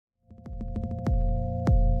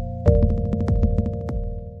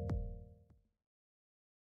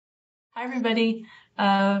Hi, everybody.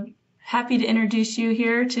 Happy to introduce you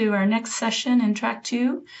here to our next session in Track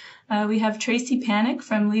 2. We have Tracey Panek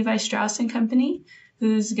from Levi Strauss and Company,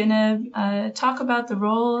 who's going to talk about the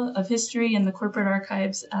role of history in the corporate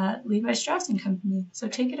archives at Levi Strauss and Company. So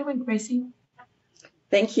take it away, Tracey.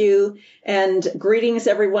 Thank you, and greetings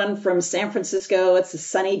everyone from San Francisco. It's a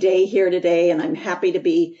sunny day here today, and I'm happy to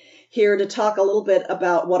be here to talk a little bit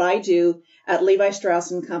about what I do at Levi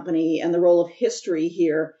Strauss and Company and the role of history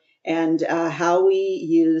here and how we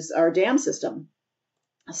use our dam system.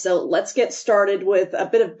 So let's get started with a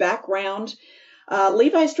bit of background.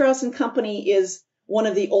 Levi Strauss and Company is one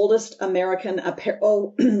of the oldest American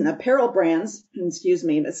apparel brands,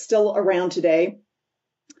 that's still around today.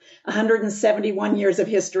 171 years of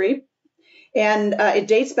history, and it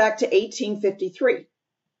dates back to 1853.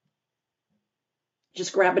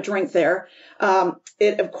 Just grab a drink there.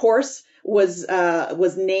 It, of course,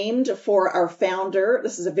 was named for our founder.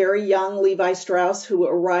 This is a very young Levi Strauss who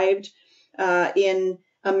arrived in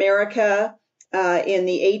America in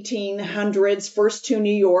the 1800s, first to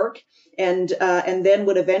New York, and then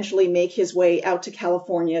would eventually make his way out to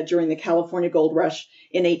California during the California Gold Rush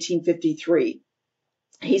in 1853.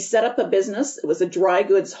 He set up a business. It was a dry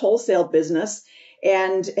goods wholesale business,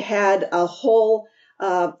 and had a whole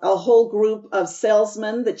group of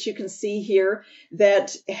salesmen that you can see here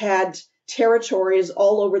that had territories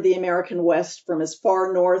all over the American West, from as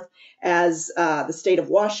far north as the state of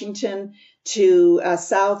Washington to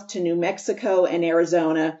south to New Mexico and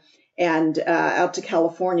Arizona, and out to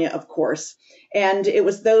California, of course. And it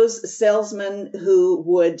was those salesmen who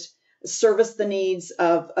would service the needs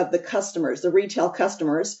of the customers, the retail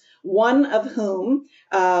customers, one of whom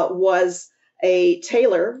was a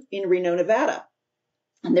tailor in Reno, Nevada.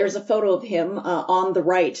 And there's a photo of him on the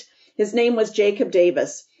right. His name was Jacob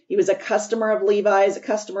Davis. He was a customer of Levi's, a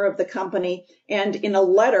customer of the company. And in a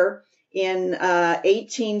letter in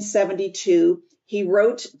 1872, he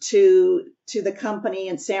wrote to the company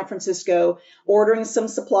in San Francisco, ordering some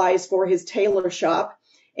supplies for his tailor shop,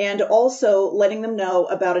 and also letting them know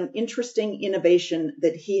about an interesting innovation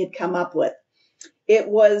that he had come up with. It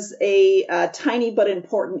was a tiny but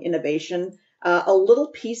important innovation, a little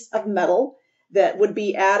piece of metal that would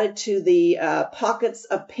be added to the pockets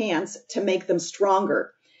of pants to make them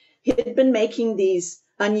stronger. He had been making these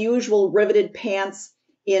unusual riveted pants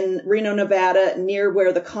in Reno, Nevada, near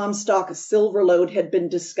where the Comstock silver lode had been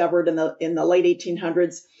discovered in the late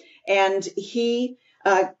 1800s, and he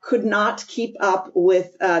could not keep up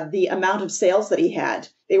with the amount of sales that he had.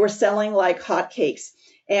 They were selling like hotcakes,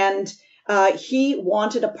 and he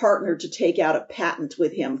wanted a partner to take out a patent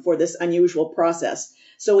with him for this unusual process.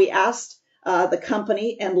 So he asked the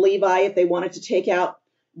company and Levi if they wanted to take out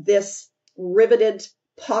this riveted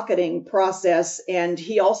pocketing process, and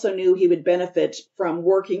he also knew he would benefit from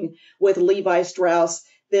working with Levi Strauss,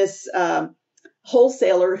 this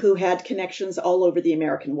wholesaler who had connections all over the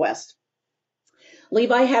American West.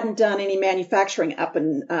 Levi hadn't done any manufacturing up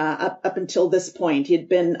until this point. He had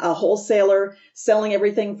been a wholesaler, selling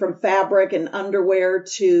everything from fabric and underwear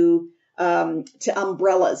to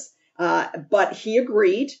umbrellas. But he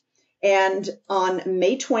agreed, and on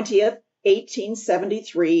May 20th,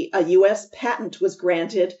 1873, a U.S. patent was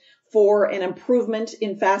granted for an improvement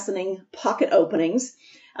in fastening pocket openings.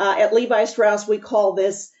 At Levi Strauss, we call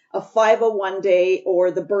this a 501 day,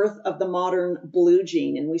 or the birth of the modern blue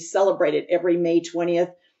jean, and we celebrate it every May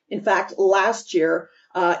 20th. In fact, last year,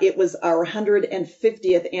 it was our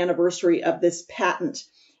 150th anniversary of this patent.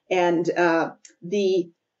 And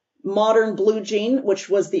the modern blue jean, which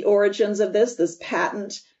was the origins of this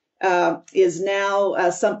patent, is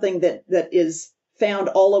now something that is found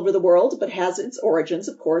all over the world, but has its origins,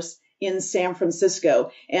 of course, in San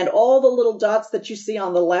Francisco. And all the little dots that you see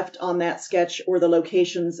on the left on that sketch were the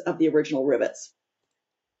locations of the original rivets.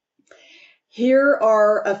 Here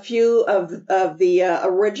are a few of the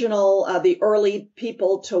original, the early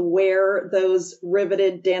people to wear those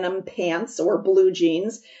riveted denim pants or blue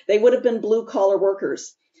jeans. They would have been blue-collar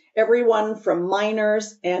workers. Everyone from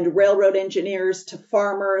miners and railroad engineers to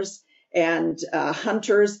farmers and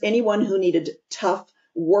hunters, anyone who needed tough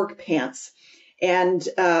work pants. And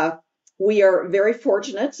we are very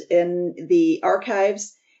fortunate in the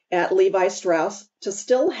archives at Levi Strauss to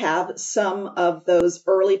still have some of those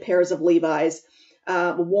early pairs of Levi's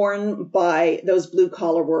worn by those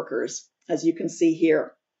blue-collar workers, as you can see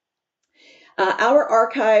here. Our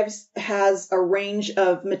archives has a range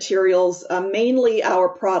of materials, mainly our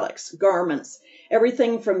products, garments,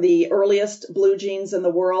 everything from the earliest blue jeans in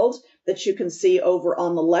the world that you can see over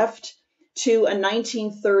on the left to a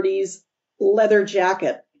 1930s leather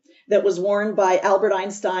jacket that was worn by Albert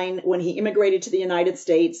Einstein when he immigrated to the United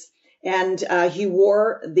States And he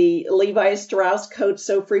wore the Levi Strauss coat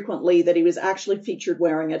so frequently that he was actually featured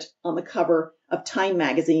wearing it on the cover of Time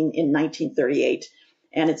magazine in 1938.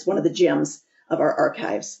 And it's one of the gems of our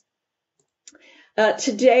archives.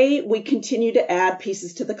 Today, we continue to add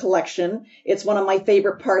pieces to the collection. It's one of my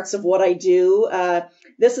favorite parts of what I do.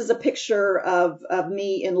 This is a picture of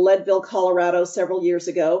me in Leadville, Colorado several years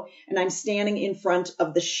ago, and I'm standing in front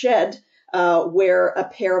of the shed where a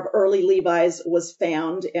pair of early Levi's was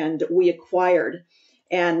found and we acquired.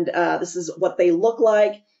 And this is what they look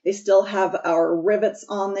like. They still have our rivets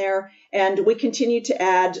on there, and we continue to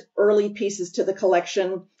add early pieces to the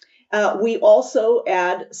collection. We also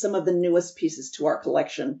add some of the newest pieces to our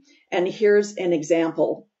collection. And here's an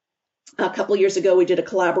example. A couple years ago, we did a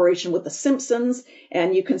collaboration with the Simpsons,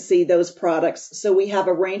 and you can see those products. So we have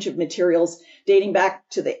a range of materials dating back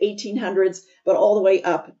to the 1800s, but all the way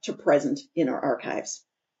up to present in our archives.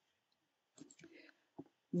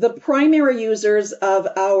 The primary users of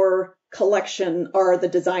our collection are the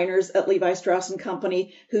designers at Levi Strauss &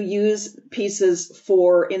 Company who use pieces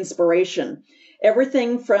for inspiration.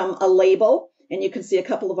 Everything from a label, and you can see a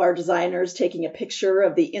couple of our designers taking a picture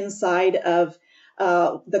of the inside of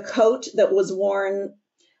the coat that was worn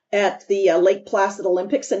at the Lake Placid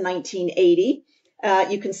Olympics in 1980.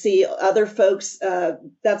 You can see other folks,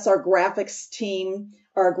 that's our graphics team,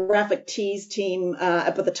 our graphic tees team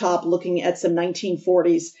up at the top looking at some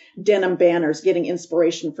 1940s denim banners, getting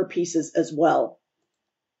inspiration for pieces as well.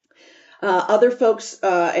 Other folks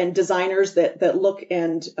and designers that look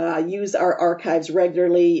and use our archives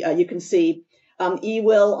regularly, you can see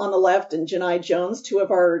E-Will on the left and Janai Jones, two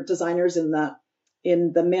of our designers in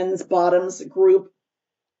the men's bottoms group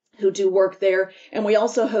who do work there. And we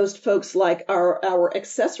also host folks like our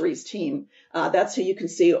accessories team. That's who you can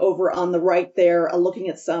see over on the right there, looking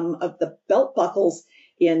at some of the belt buckles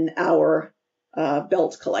in our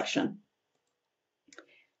belt collection.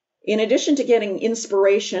 In addition to getting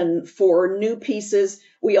inspiration for new pieces,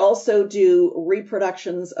 we also do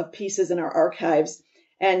reproductions of pieces in our archives.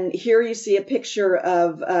 And here you see a picture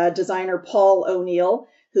of designer Paul O'Neill,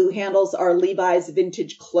 who handles our Levi's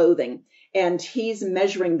vintage clothing. And he's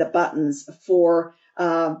measuring the buttons for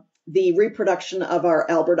the reproduction of our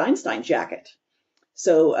Albert Einstein jacket.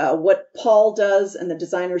 So what Paul does and the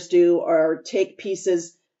designers do are take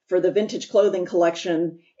pieces for the vintage clothing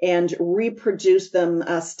collection and reproduce them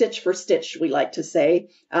stitch for stitch, we like to say.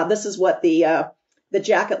 This is what the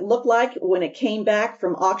jacket looked like when it came back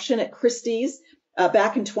from auction at Christie's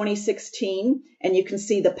back in 2016. And you can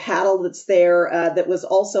see the paddle that's there that was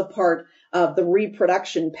also part of the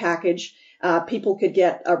reproduction package. People could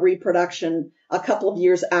get a reproduction a couple of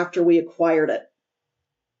years after we acquired it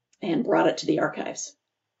and brought it to the archives.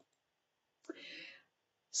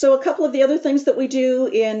 So a couple of the other things that we do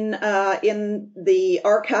in the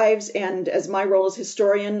archives, and as my role as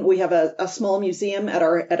historian, we have a small museum at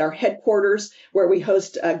our headquarters where we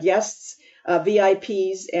host guests,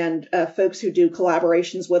 VIPs, and folks who do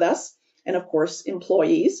collaborations with us, and of course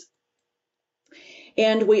employees.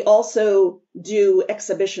 And we also do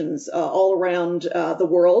exhibitions all around the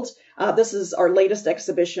world. This is our latest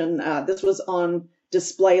exhibition. This was on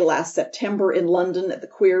display last September in London at the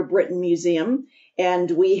Queer Britain Museum. And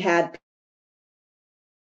we had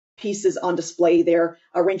pieces on display there,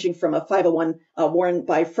 ranging from a 501 worn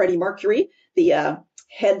by Freddie Mercury, the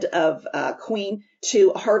head of Queen,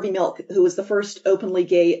 to Harvey Milk, who was the first openly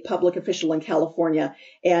gay public official in California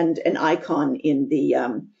and an icon in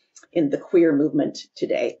the queer movement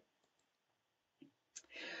today.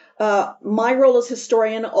 My role as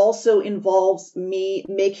historian also involves me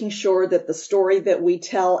making sure that the story that we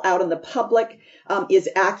tell out in the public is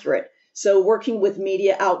accurate. So working with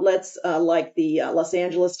media outlets like the Los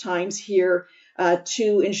Angeles Times here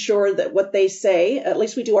to ensure that what they say, at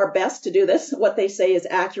least we do our best to do this, what they say is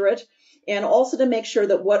accurate, and also to make sure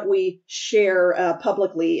that what we share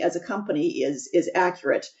publicly as a company is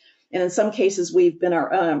accurate. And in some cases, we've been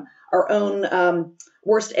our own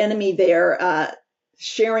worst enemy there,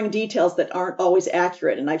 sharing details that aren't always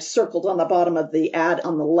accurate. And I've circled on the bottom of the ad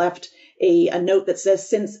on the left a note that says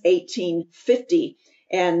since 1850.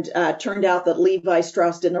 And turned out that Levi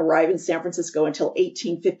Strauss didn't arrive in San Francisco until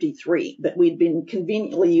 1853, but we'd been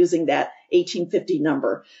conveniently using that 1850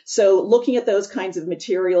 number. So looking at those kinds of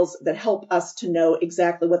materials that help us to know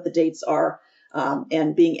exactly what the dates are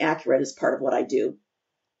and being accurate is part of what I do.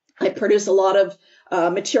 I produce a lot of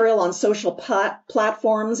material on social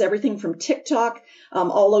platforms, everything from TikTok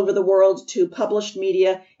all over the world to published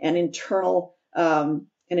media and internal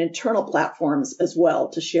platforms as well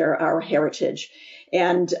to share our heritage.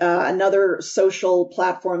 And another social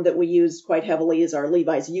platform that we use quite heavily is our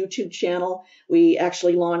Levi's YouTube channel. We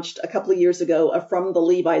actually launched a couple of years ago a From the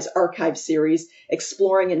Levi's Archive series,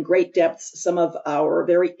 exploring in great depths some of our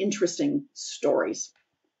very interesting stories.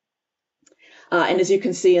 And as you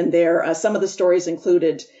can see in there, some of the stories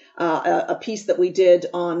included a piece that we did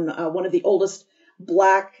on one of the oldest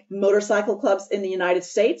Black motorcycle clubs in the United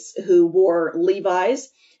States, who wore Levi's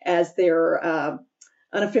as their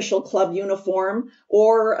unofficial club uniform,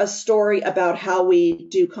 or a story about how we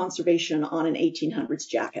do conservation on an 1800s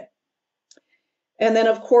jacket. And then,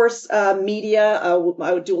 of course, media. I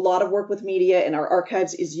would do a lot of work with media, and our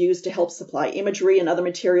archives is used to help supply imagery and other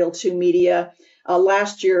material to media.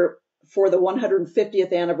 Last year, for the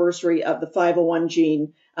 150th anniversary of the 501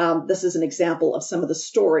 gene, this is an example of some of the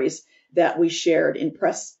stories that we shared in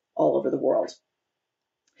press all over the world.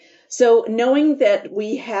 So knowing that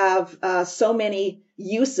we have so many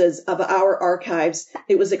uses of our archives,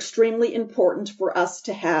 it was extremely important for us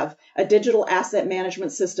to have a digital asset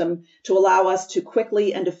management system to allow us to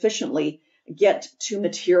quickly and efficiently get to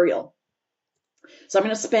material. So I'm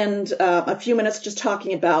going to spend a few minutes just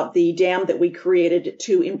talking about the dam that we created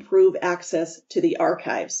to improve access to the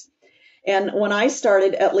archives. And when I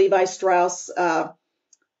started at Levi Strauss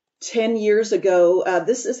 10 years ago,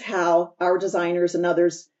 this is how our designers and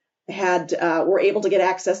others were able to get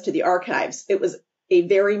access to the archives. It was a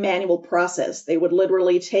very manual process. They would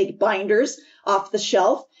literally take binders off the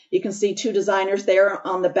shelf. You can see two designers there.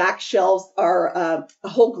 On the back shelves are a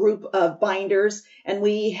whole group of binders, and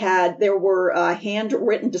there were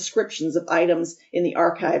handwritten descriptions of items in the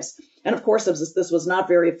archives. And of course, this was not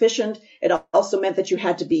very efficient. It also meant that you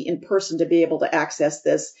had to be in person to be able to access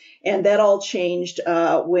this. And that all changed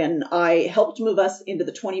when I helped move us into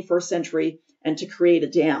the 21st century and to create a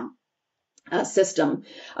dam system.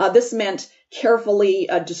 This meant carefully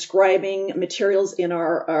describing materials in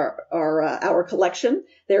our collection.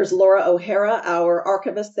 There's Laura O'Hara, our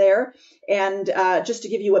archivist there. And just to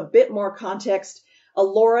give you a bit more context,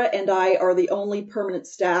 Laura and I are the only permanent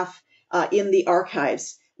staff in the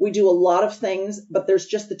archives. We do a lot of things, but there's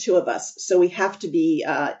just the two of us. So we have to be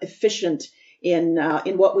efficient in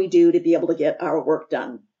what we do to be able to get our work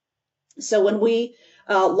done. So when we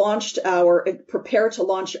prepare to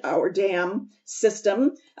launch our dam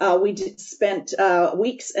system, we spent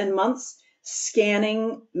weeks and months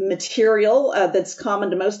scanning material that's common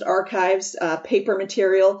to most archives, paper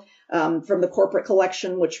material from the corporate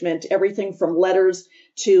collection, which meant everything from letters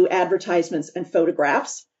to advertisements and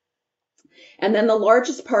photographs. And then the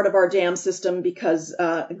largest part of our dam system, because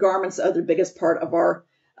garments are the biggest part of our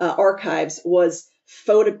archives, was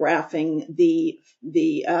photographing the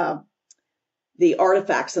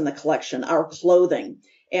artifacts in the collection, our clothing.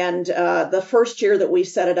 And the first year that we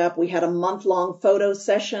set it up, we had a month-long photo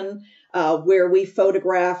session where we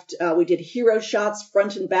photographed, we did hero shots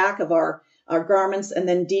front and back of our garments, and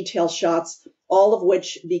then detail shots, all of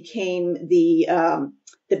which became the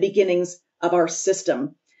beginnings of our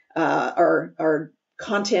system, our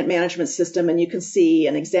content management system. And you can see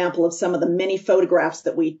an example of some of the many photographs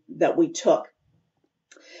that we took.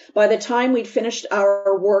 By the time we'd finished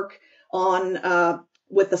our work on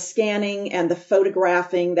with the scanning and the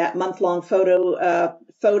photographing, that month-long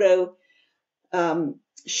photo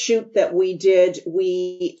shoot that we did,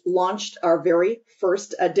 we launched our very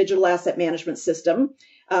first digital asset management system.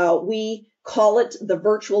 We call it the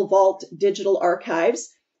Virtual Vault Digital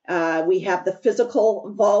Archives. We have the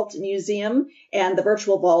physical vault museum, and the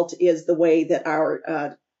virtual vault is the way that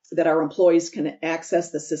our employees can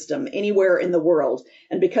access the system anywhere in the world.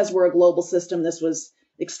 And because we're a global system, this was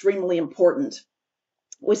extremely important.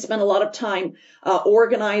 We spent a lot of time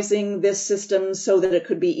organizing this system so that it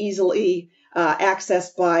could be easily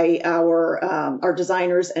accessed by our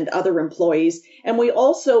designers and other employees. And we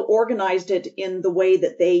also organized it in the way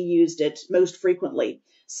that they used it most frequently.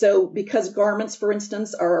 So because garments, for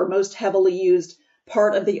instance, are our most heavily used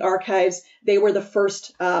part of the archives, they were the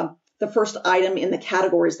first item in the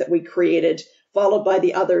categories that we created, followed by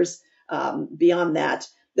the others beyond that.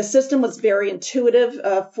 The system was very intuitive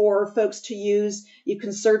for folks to use. You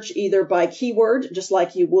can search either by keyword, just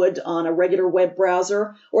like you would on a regular web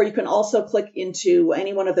browser, or you can also click into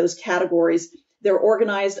any one of those categories. They're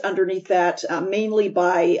organized underneath that mainly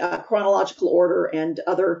by chronological order and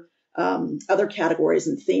other categories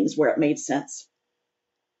and themes where it made sense.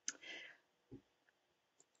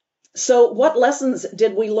 So what lessons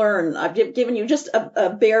did we learn? I've given you just a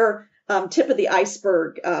bare tip of the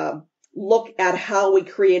iceberg look at how we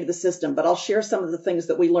created the system, but I'll share some of the things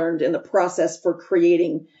that we learned in the process for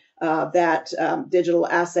creating that digital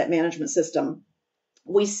asset management system.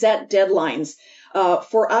 We set deadlines.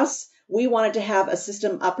 For us, we wanted to have a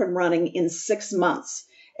system up and running in 6 months.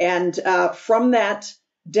 And from that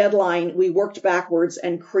deadline, we worked backwards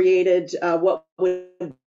and created what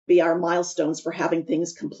would be our milestones for having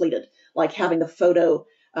things completed, like having the photo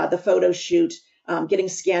shoot, getting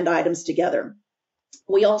scanned items together.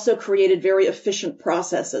 We also created very efficient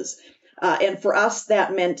processes. And for us,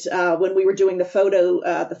 that meant when we were doing the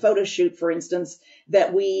photo shoot, for instance,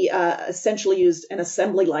 that we essentially used an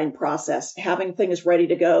assembly line process, having things ready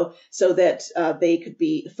to go so that they could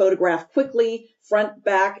be photographed quickly, front,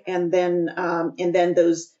 back, and then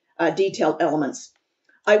those detailed elements.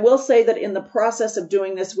 I will say that in the process of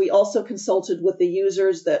doing this, we also consulted with the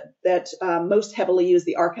users that most heavily use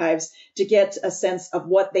the archives to get a sense of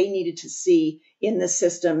what they needed to see in the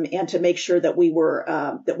system and to make sure that we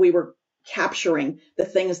were capturing the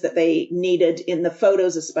things that they needed in the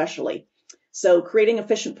photos especially. So creating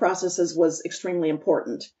efficient processes was extremely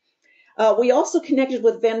important. We also connected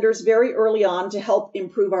with vendors very early on to help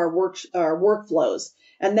improve our workflows.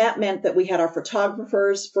 And that meant that we had our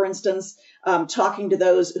photographers, for instance, talking to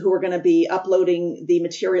those who were going to be uploading the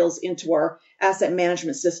materials into our asset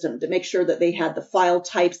management system to make sure that they had the file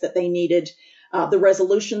types that they needed, the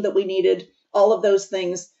resolution that we needed, all of those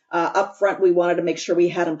things up front. We wanted to make sure we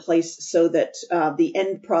had in place so that the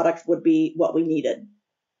end product would be what we needed.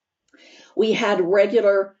 We had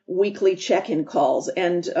regular weekly check-in calls,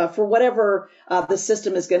 and for whatever the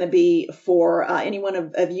system is going to be for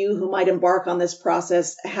anyone of you who might embark on this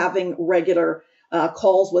process, having regular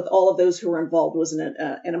calls with all of those who are involved was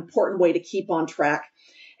an important way to keep on track.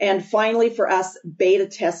 And finally, for us, beta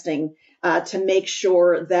testing to make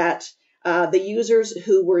sure that the users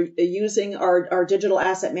who were using our digital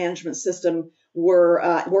asset management system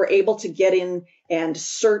were able to get in and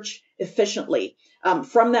search efficiently.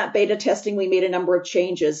 From that beta testing, we made a number of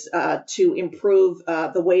changes to improve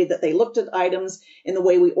the way that they looked at items and the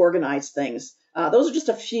way we organized things. Those are just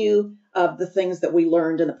a few of the things that we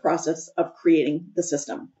learned in the process of creating the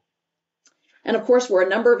system. And of course, we're a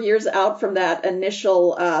number of years out from that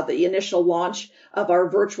the initial launch of our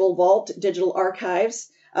virtual vault digital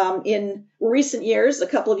archives. In recent years, a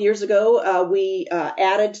couple of years ago, we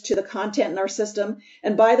added to the content in our system.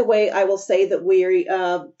 And by the way, I will say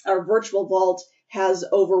that our virtual vault has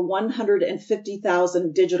over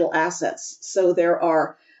 150,000 digital assets. So there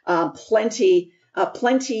are plenty of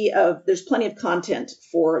content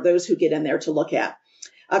for those who get in there to look at.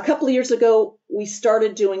 A couple of years ago, we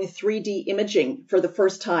started doing 3D imaging for the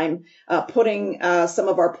first time, putting some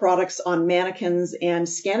of our products on mannequins and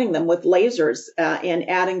scanning them with lasers and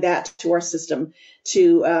adding that to our system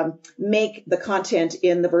to make the content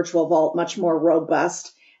in the virtual vault much more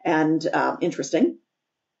robust and interesting.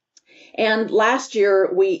 And last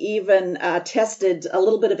year, we even tested a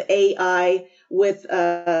little bit of AI with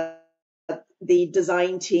the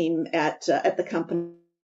design team at the company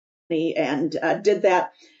and did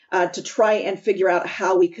that to try and figure out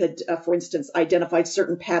how we could, for instance, identify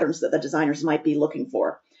certain patterns that the designers might be looking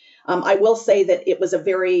for. I will say that it was a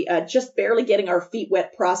very just barely getting our feet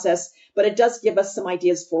wet process, but it does give us some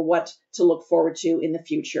ideas for what to look forward to in the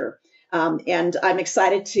future. And I'm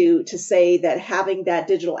excited to say that having that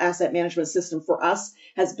digital asset management system for us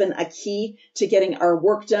has been a key to getting our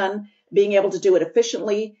work done, being able to do it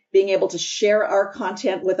efficiently, being able to share our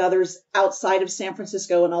content with others outside of San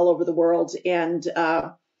Francisco and all over the world. And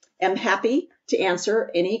am happy to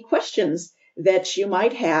answer any questions that you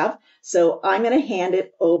might have. So I'm going to hand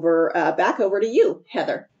it back over to you,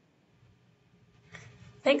 Heather.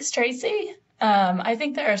 Thanks, Tracey. I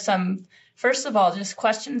think there are some, first of all, just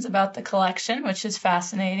questions about the collection, which is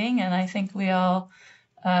fascinating, and I think we all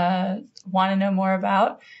want to know more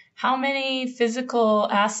about. How many physical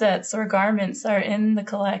assets or garments are in the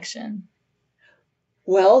collection?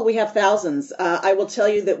 Well, we have thousands. I will tell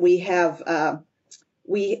you that we have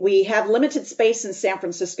limited space in San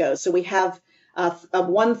Francisco, so we have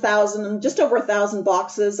 1,000, just over 1,000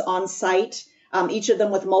 boxes on site. Each of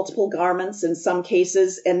them with multiple garments in some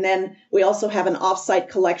cases. And then we also have an off-site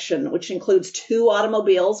collection, which includes 2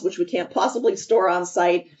 automobiles, which we can't possibly store on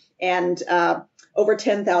site, and over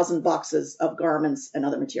 10,000 boxes of garments and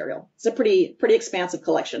other material. It's a pretty expansive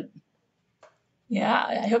collection. Yeah,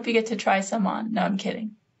 I hope you get to try some on. No, I'm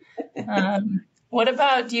kidding. What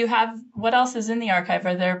else is in the archive?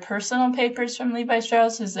 Are there personal papers from Levi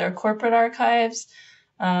Strauss? Is there corporate archives?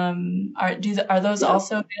 Are those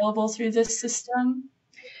also available through this system?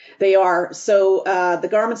 They are. So the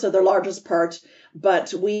garments are the largest part,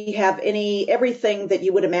 but we have everything that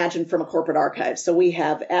you would imagine from a corporate archive. So we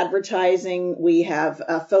have advertising, we have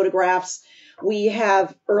photographs, we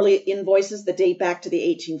have early invoices that date back to the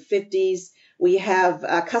 1850s. We have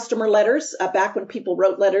customer letters, back when people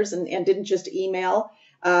wrote letters and didn't just email.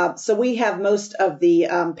 So we have most of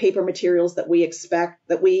the paper materials that we expect,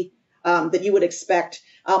 that you would expect.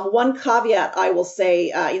 One caveat I will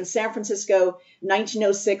say, in San Francisco,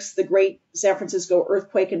 1906, the great San Francisco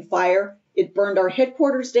earthquake and fire, it burned our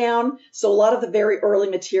headquarters down. So a lot of the very early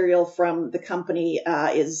material from the company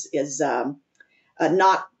is no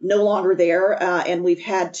longer there, and we've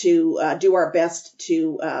had to do our best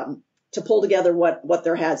to pull together what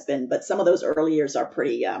there has been. But some of those early years are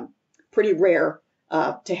pretty rare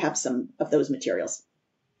to have some of those materials.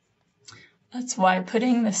 That's why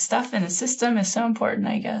putting the stuff in the system is so important,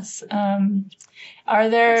 I guess.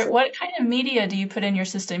 What kind of media do you put in your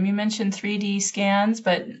system? You mentioned 3D scans,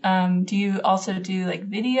 but do you also do like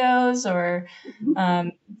videos or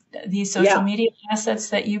these social media assets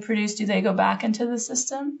that you produce? Do they go back into the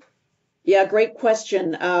system? Yeah, great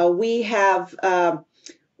question. A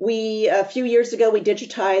few years ago, we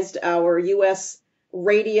digitized our U.S.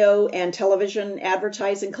 radio and television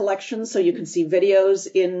advertising collection, so you can see videos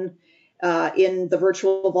in the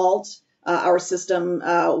virtual vault, our system.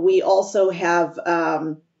 We also have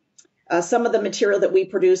some of the material that we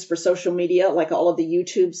produce for social media, like all of the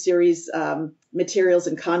YouTube series materials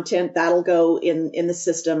and content, that'll go in the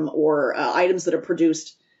system, or items that are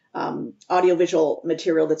produced, audiovisual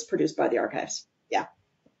material that's produced by the archives. Yeah.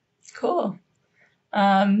 Cool.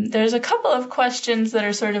 There's a couple of questions that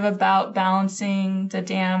are sort of about balancing the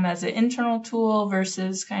dam as an internal tool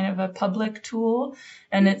versus kind of a public tool.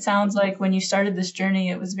 And it sounds like when you started this journey,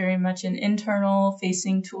 it was very much an internal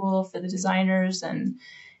facing tool for the designers and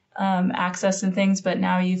access and things. But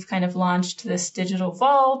now you've kind of launched this digital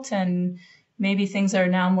vault, and maybe things are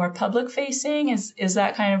now more public facing. Is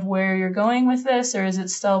that kind of where you're going with this, or is it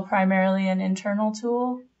still primarily an internal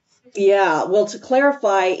tool? Yeah, well, to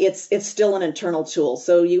clarify, it's still an internal tool.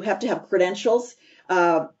 So you have to have credentials.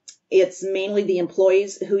 It's mainly the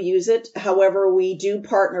employees who use it. However, we do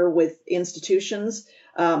partner with institutions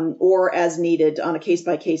or as needed on a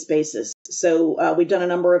case-by-case basis. So we've done a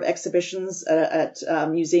number of exhibitions at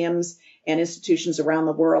museums and institutions around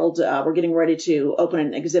the world. We're getting ready to open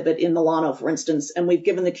an exhibit in Milano, for instance, and we've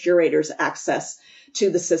given the curators access to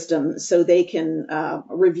the system so they can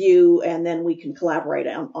review, and then we can collaborate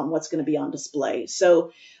on what's going to be on display.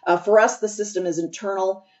 So for us, the system is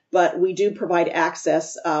internal, but we do provide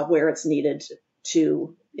access where it's needed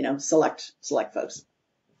to, select folks.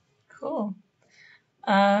 Cool.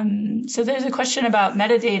 So there's a question about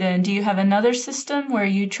metadata, and do you have another system where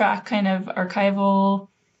you track kind of archival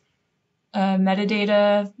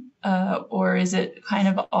metadata, or is it kind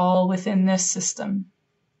of all within this system?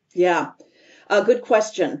 Yeah. Good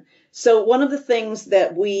question. So one of the things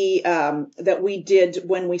that we did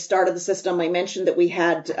when we started the system, I mentioned that we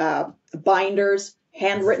had binders,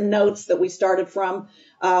 handwritten notes that we started from.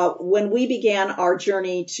 When we began our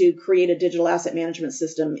journey to create a digital asset management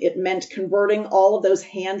system, it meant converting all of those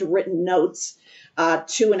handwritten notes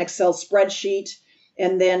to an Excel spreadsheet,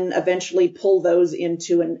 and then eventually pull those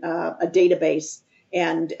into a database.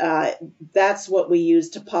 And that's what we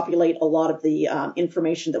use to populate a lot of the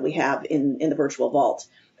information that we have in the virtual vault.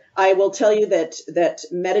 I will tell you that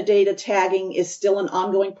metadata tagging is still an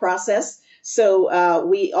ongoing process. So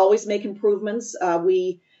we always make improvements.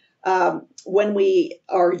 When we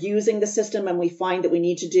are using the system and we find that we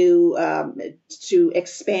need to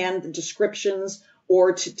expand the descriptions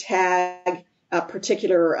or to tag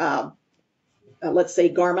particular let's say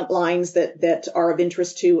garment lines that are of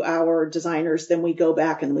interest to our designers, then we go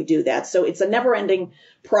back and we do that. So it's a never-ending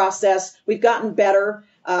process. We've gotten better.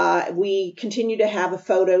 We continue to have a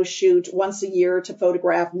photo shoot once a year to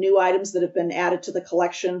photograph new items that have been added to the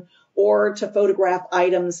collection, or to photograph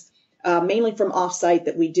items mainly from offsite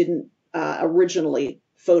that we didn't originally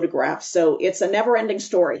photograph. So it's a never-ending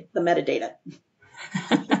story, the metadata.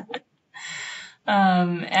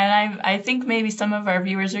 And I think maybe some of our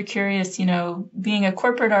viewers are curious, being a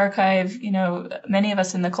corporate archive, many of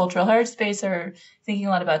us in the cultural heritage space are thinking a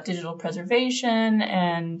lot about digital preservation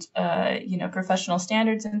and, professional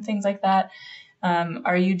standards and things like that.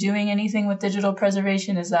 Are you doing anything with digital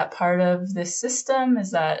preservation? Is that part of this system?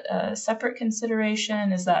 Is that a separate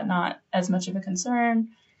consideration? Is that not as much of a concern?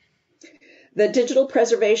 The digital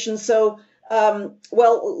preservation. So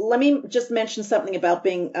well, let me just mention something about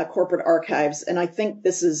being corporate archives. And I think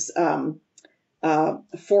this is,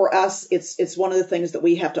 for us, it's one of the things that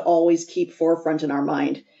we have to always keep forefront in our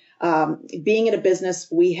mind. Being in a business,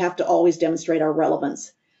 we have to always demonstrate our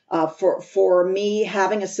relevance. For me,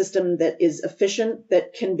 having a system that is efficient,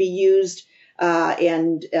 that can be used,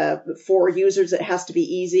 and for users, it has to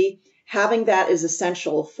be easy. having that is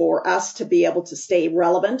essential for us to be able to stay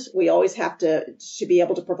relevant. We always have to be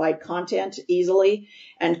able to provide content easily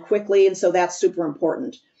and quickly, and so that's super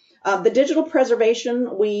important. The digital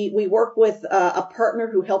preservation, we work with a partner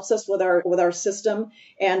who helps us with our system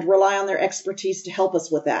and rely on their expertise to help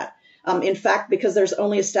us with that. In fact, because there's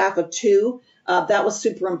only a staff of 2, that was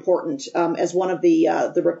super important as one of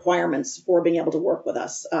the requirements for being able to work with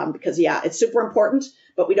us. Because yeah, it's super important,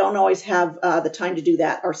 but we don't always have the time to do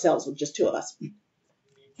that ourselves with just 2 of us.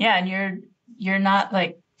 Yeah, and you're not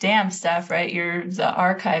like DAM staff, right? You're the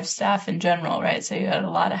archive staff in general, right? So you had a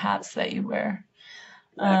lot of hats that you wear.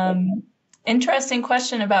 Exactly. Interesting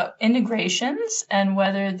question about integrations and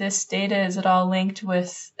whether this data is at all linked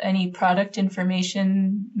with any product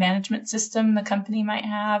information management system the company might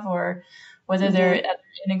have, or whether there are other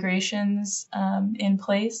integrations in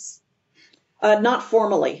place. Not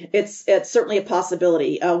formally. It's certainly a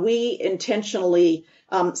possibility. We intentionally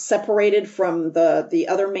separated from the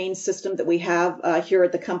other main system that we have here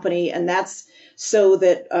at the company, and that's so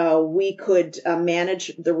that we could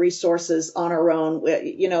manage the resources on our own.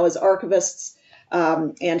 You know, as archivists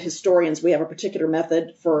and historians, we have a particular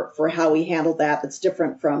method for how we handle that that's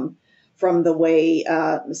different from the way,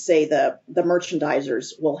 say, the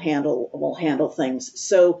merchandisers will handle things.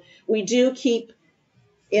 So we do keep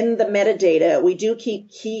in the metadata, we do keep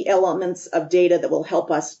key elements of data that will help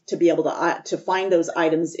us to be able to find those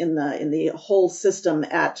items in the whole system,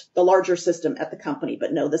 at the larger system at the company.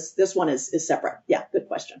 But no, this one is separate. Yeah, good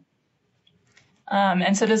question.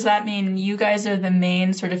 And so does that mean you guys are the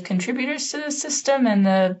main sort of contributors to the system, and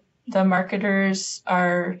the marketers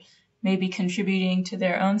are maybe contributing to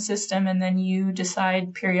their own system, and then you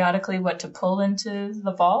decide periodically what to pull into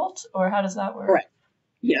the vault, or how does that work? Correct.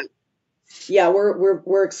 Yeah. Yeah,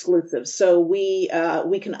 we're exclusive, so we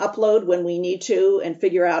can upload when we need to and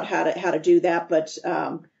figure out how to do that, but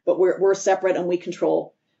we're separate and we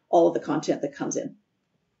control all of the content that comes in.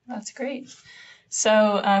 That's great.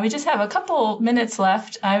 So we just have a couple minutes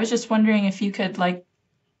left. I was just wondering if you could, like,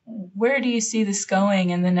 where do you see this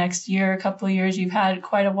going in the next year, a couple of years? You've had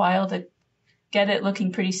quite a while to get it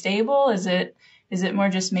looking pretty stable. Is it more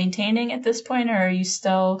just maintaining at this point, or are you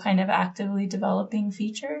still kind of actively developing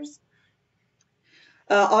features?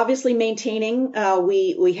 Obviously maintaining,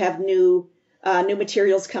 we have new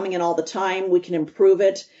materials coming in all the time. We can improve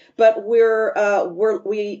it, but we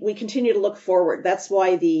continue to look forward. That's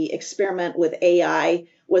why the experiment with AI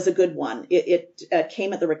was a good one. It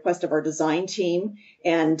came at the request of our design team,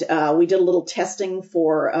 and we did a little testing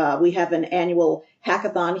for, we have an annual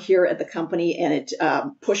hackathon here at the company, and it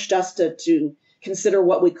pushed us to consider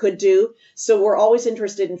what we could do. So we're always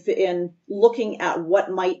interested in looking at what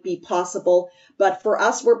might be possible. But for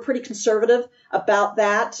us, we're pretty conservative about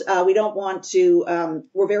that. We don't want to,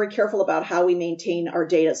 we're very careful about how we maintain our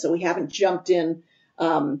data. So we haven't jumped in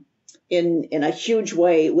a huge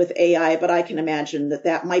way with AI, but I can imagine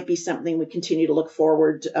that might be something we continue to look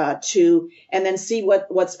forward to, and then see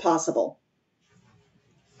what's possible.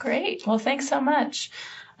 Great. Well, thanks so much.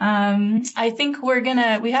 I think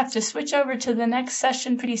we have to switch over to the next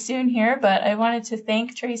session pretty soon here, but I wanted to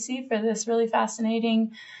thank Tracey for this really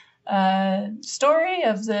fascinating story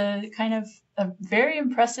of the kind of a very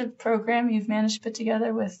impressive program you've managed to put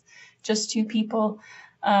together with just 2 people.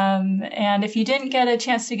 And if you didn't get a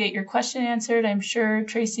chance to get your question answered, I'm sure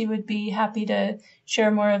Tracey would be happy to share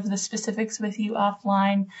more of the specifics with you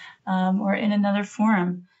offline or in another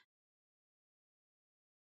forum.